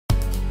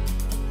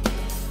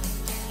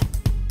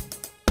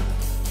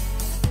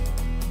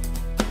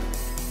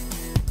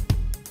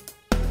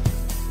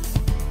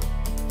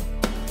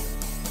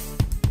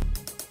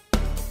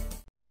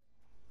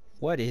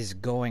What is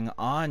going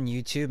on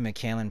YouTube?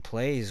 McKalen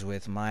plays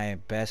with my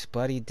best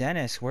buddy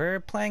Dennis. We're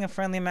playing a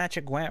friendly match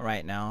at Gwent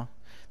right now.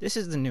 This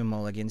is the new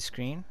mulligan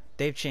screen.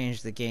 They've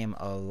changed the game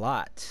a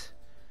lot.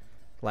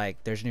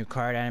 Like, there's new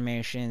card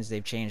animations,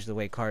 they've changed the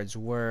way cards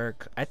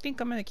work. I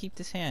think I'm gonna keep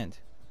this hand.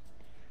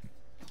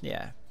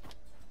 Yeah.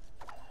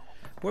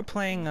 We're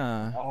playing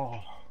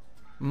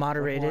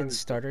moderated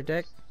starter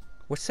deck.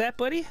 What's that,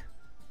 buddy?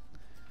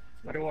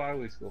 Why do I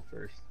always go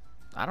first?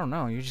 I don't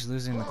know, you're just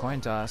losing the coin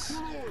toss.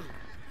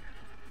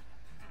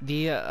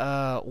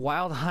 The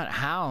Wild Hunt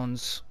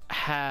Hounds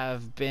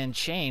have been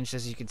changed,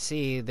 as you can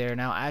see. They're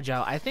now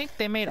agile. I think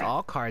they made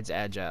all cards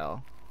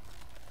agile.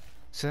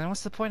 So then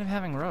what's the point of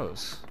having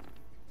Rose?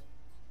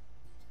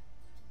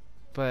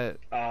 But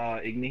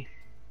Igni.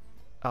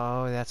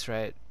 oh, that's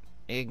right.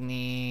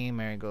 Igni,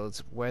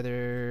 Marigold's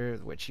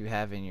Weather, which you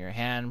have in your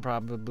hand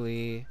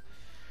probably.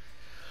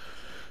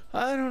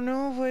 I don't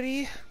know,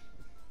 buddy.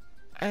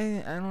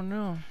 I don't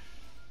know.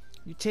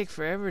 You take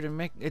forever to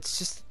make. It's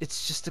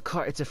just a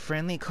card. It's a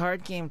friendly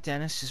card game,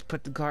 Dennis. Just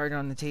put the card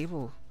on the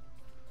table.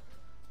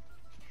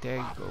 There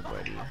you go,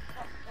 buddy.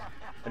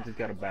 I just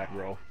got a bad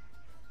roll.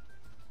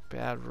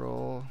 Bad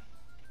roll.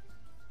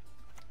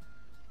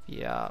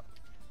 Yeah.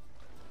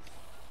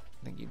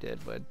 I think you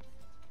did, bud.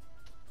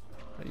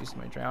 I used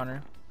my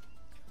drowner.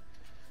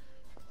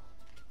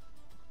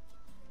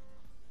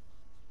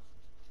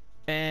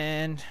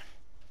 And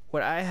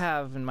what I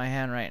have in my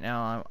hand right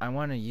now, I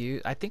want to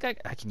use. I think I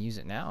can use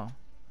it now.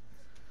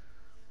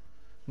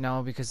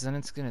 No, because then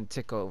it's gonna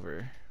tick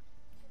over.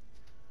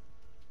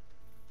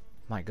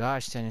 My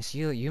gosh, Dennis,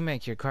 you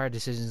make your card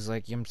decisions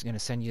like I'm gonna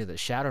send you to the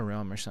Shadow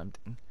Realm or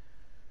something.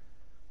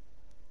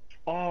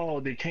 Oh,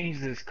 they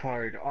changed this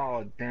card.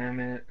 Oh, damn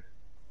it.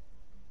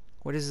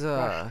 What is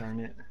Gosh darn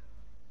it.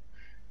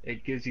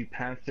 It gives you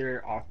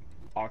Panther,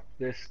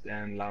 Octus,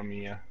 and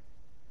Lamia.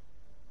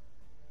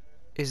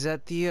 Is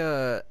that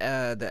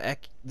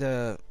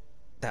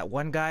that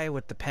one guy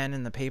with the pen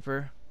and the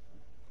paper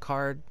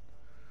card?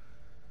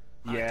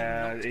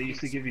 Yeah, it used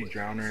to give you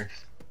Drowners.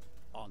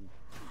 Oh,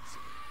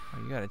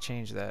 you gotta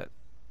change that.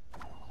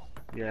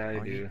 Yeah, I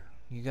do.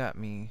 You got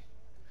me.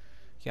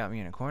 You got me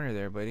in a corner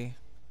there, buddy.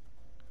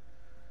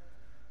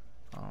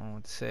 I don't know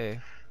what to say.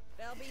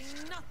 There'll be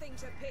nothing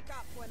to pick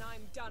up when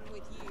I'm done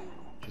with you.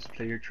 Just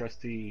play your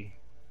trusty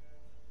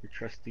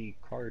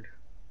card.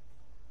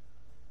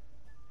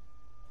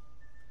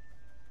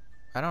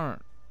 I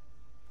don't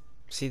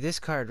see this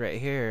card right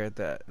here,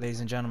 that,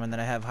 ladies and gentlemen, that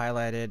I have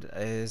highlighted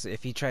is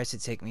if he tries to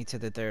take me to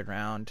the third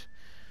round.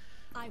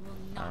 I will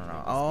not. I don't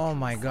know. Oh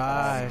my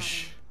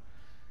gosh.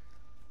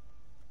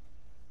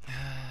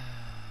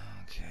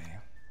 Okay.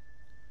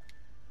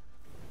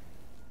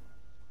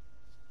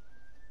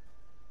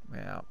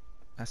 Yeah,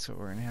 that's what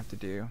we're gonna have to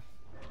do.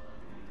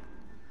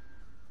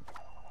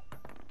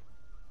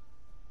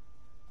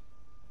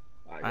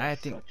 I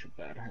think such a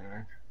bad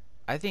hand.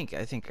 I think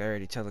I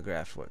already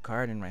telegraphed what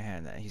card in my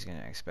hand that he's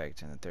gonna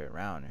expect in the third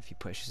round if he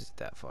pushes it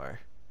that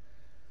far.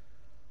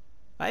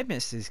 I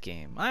miss this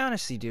game. I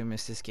honestly do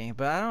miss this game,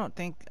 but I don't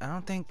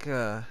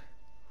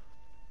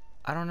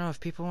know if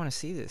people want to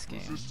see this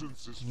game.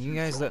 You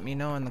guys let me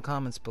know in the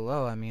comments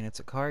below. I mean, it's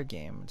a card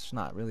game. It's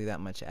not really that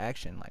much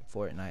action like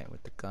Fortnite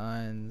with the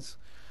guns.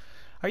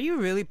 Are you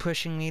really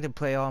pushing me to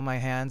play all my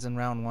hands in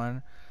round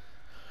one?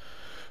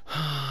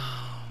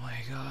 Oh my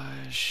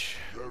gosh.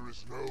 There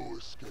is no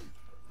escape.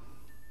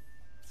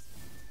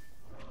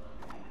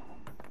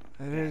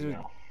 It is.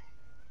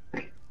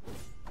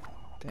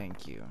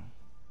 Thank you.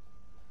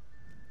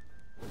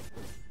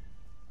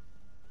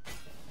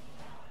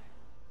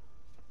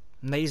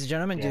 Ladies and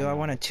gentlemen, do I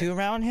want to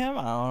 2-round him?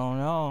 I don't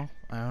know.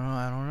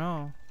 I don't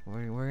know.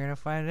 We're gonna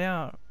find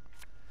out.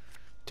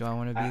 Do I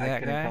want to be that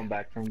couldn't guy? come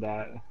back from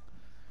that.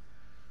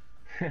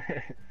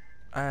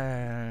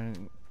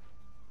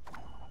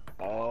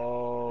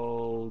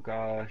 Oh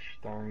gosh,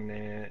 darn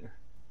it.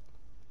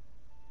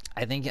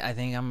 I think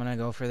I'm gonna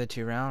go for the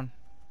 2-round.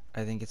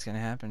 I think it's gonna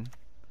happen.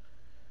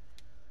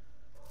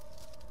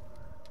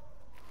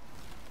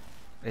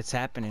 It's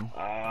happening.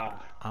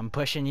 I'm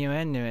pushing you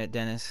into it,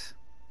 Dennis.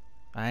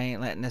 I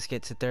ain't letting us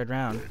get to third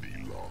round.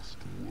 Any lost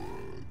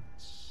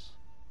words?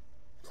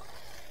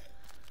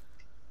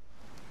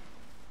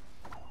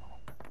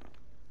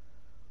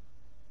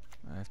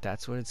 If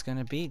that's what it's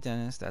gonna be,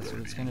 Dennis, that's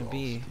what it's gonna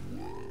be.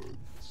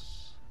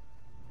 Words.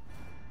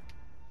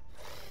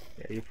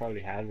 Yeah, you probably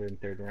have it in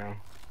third round.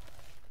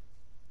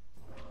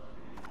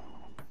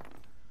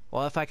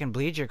 Well, if I can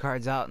bleed your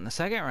cards out in the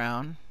second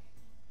round,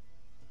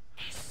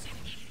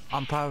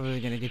 I'm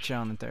probably gonna get you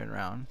on the third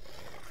round.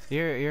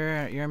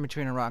 You're in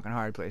between a rock and a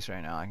hard place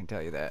right now. I can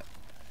tell you that.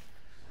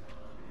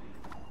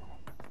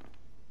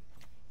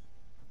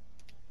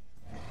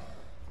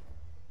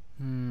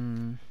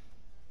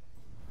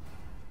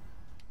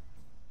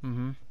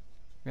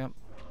 Yep.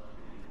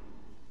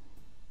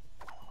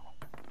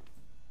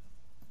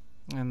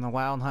 And the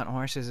Wild Hunt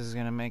horses is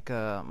gonna make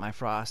my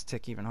frost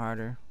tick even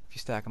harder if you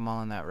stack them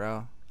all in that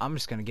row. I'm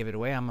just gonna give it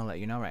away. I'm gonna let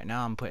you know right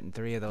now. I'm putting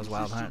 3 of those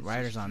Wild Hunt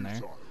riders on there.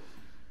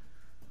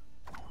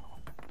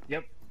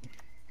 Yep.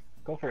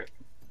 Go for it.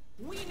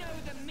 We know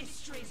the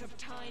mysteries of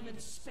time and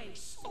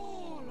space,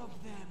 all of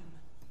them.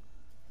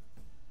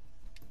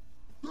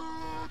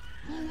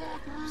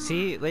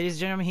 See, ladies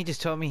and gentlemen, he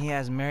just told me he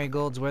has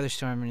Marigold's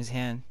Weatherstorm in his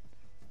hand.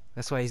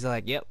 That's why he's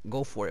like, yep,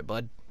 go for it,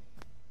 bud.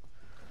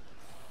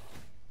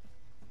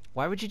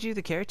 Why would you do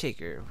the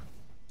Caretaker?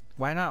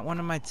 Why not one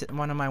of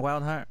my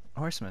Wild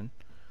Horsemen?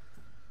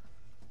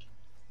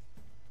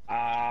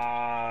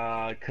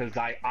 Cause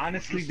I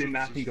honestly did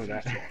not think of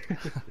that. There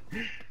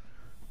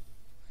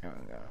we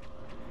go.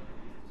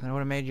 That would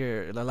have made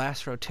the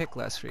last row tick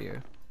less for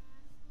you.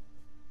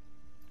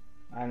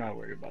 I'm not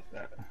worried about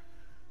that.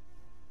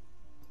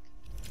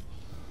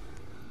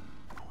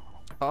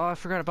 Oh, I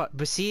forgot about.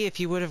 But see, if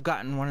you would have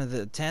gotten one of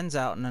the 10s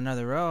out in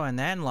another row and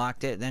then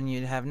locked it, then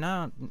you'd have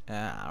no.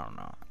 I don't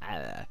know.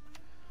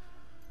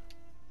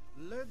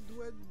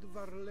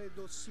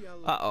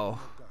 Uh-oh.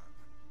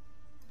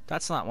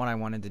 That's not what I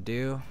wanted to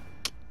do.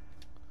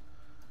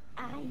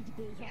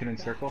 Can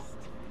encircle?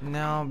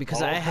 No,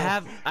 because I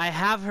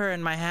have her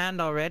in my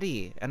hand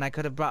already, and I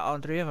could have brought all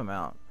 3 of them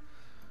out.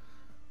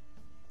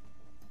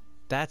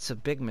 That's a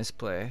big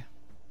misplay.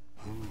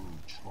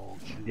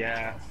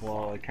 Yeah,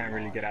 well, I can't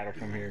really get at her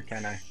from here,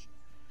 can I?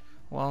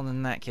 Well,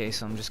 in that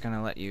case, I'm just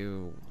gonna let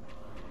you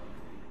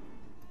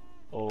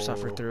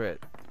suffer through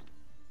it.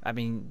 I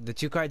mean, the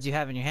 2 cards you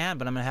have in your hand,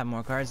 but I'm gonna have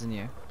more cards than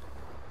you.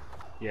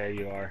 Yeah,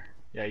 you are.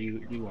 Yeah,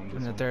 you won this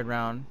In the one. 3rd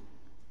round.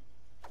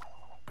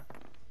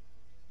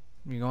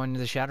 You're going to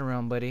the Shadow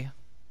Realm, buddy.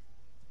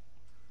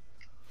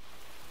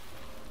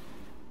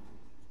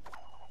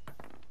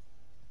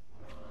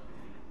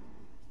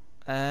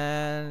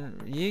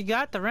 And you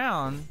got the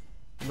round,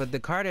 but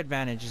the card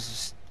advantage is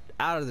just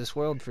out of this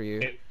world for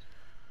you.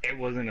 It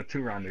wasn't a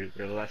 2-rounder,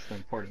 but that's the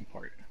important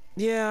part.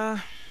 Yeah,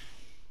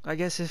 I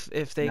guess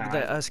if they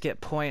let us get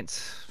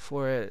points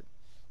for it,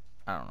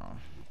 I don't know.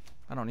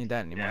 I don't need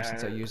that anymore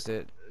since I used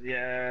it.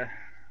 Yeah,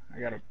 I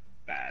got a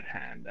bad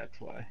hand,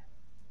 that's why.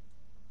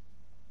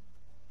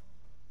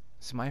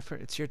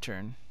 It's your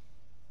turn.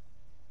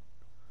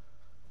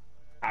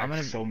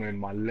 I summon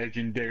my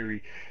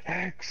legendary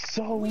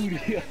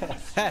Exodia.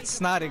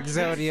 That's not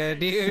Exodia,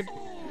 dude.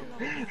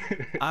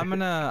 I'm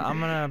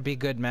gonna be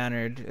good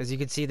mannered. As you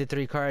can see, the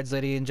 3 cards,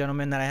 ladies and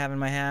gentlemen, that I have in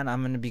my hand,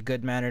 I'm gonna be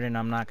good mannered and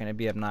I'm not gonna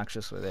be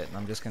obnoxious with it.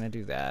 I'm just gonna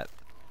do that,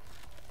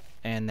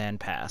 and then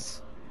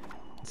pass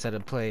instead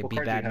of be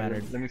bad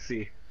mannered. Let me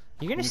see.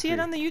 You're gonna see it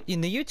on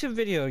in the YouTube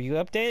video. You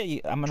update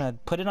it. I'm gonna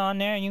put it on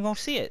there, and you're gonna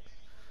see it.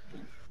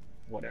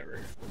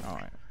 Whatever. All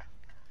right.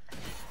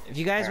 If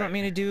you guys want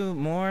me to do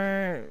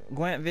more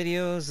Gwent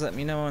videos, let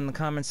me know in the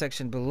comment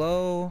section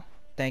below.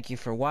 Thank you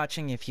for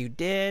watching. If you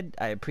did,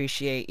 I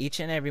appreciate each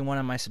and every one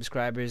of my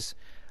subscribers.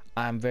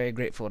 I'm very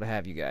grateful to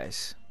have you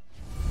guys.